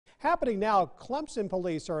Happening now, Clemson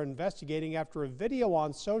police are investigating after a video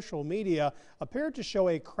on social media appeared to show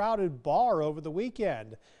a crowded bar over the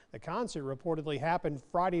weekend. The concert reportedly happened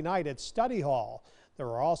Friday night at Study Hall. There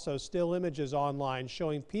are also still images online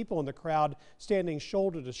showing people in the crowd standing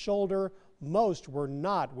shoulder to shoulder. Most were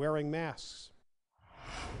not wearing masks.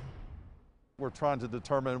 We're trying to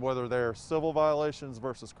determine whether they're civil violations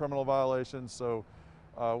versus criminal violations,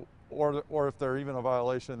 or if they're even a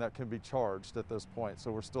violation that can be charged at this point.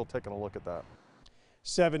 So we're still taking a look at that.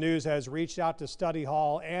 7 News has reached out to Study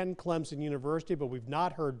Hall and Clemson University, but we've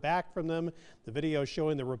not heard back from them. The video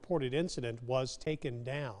showing the reported incident was taken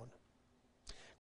down.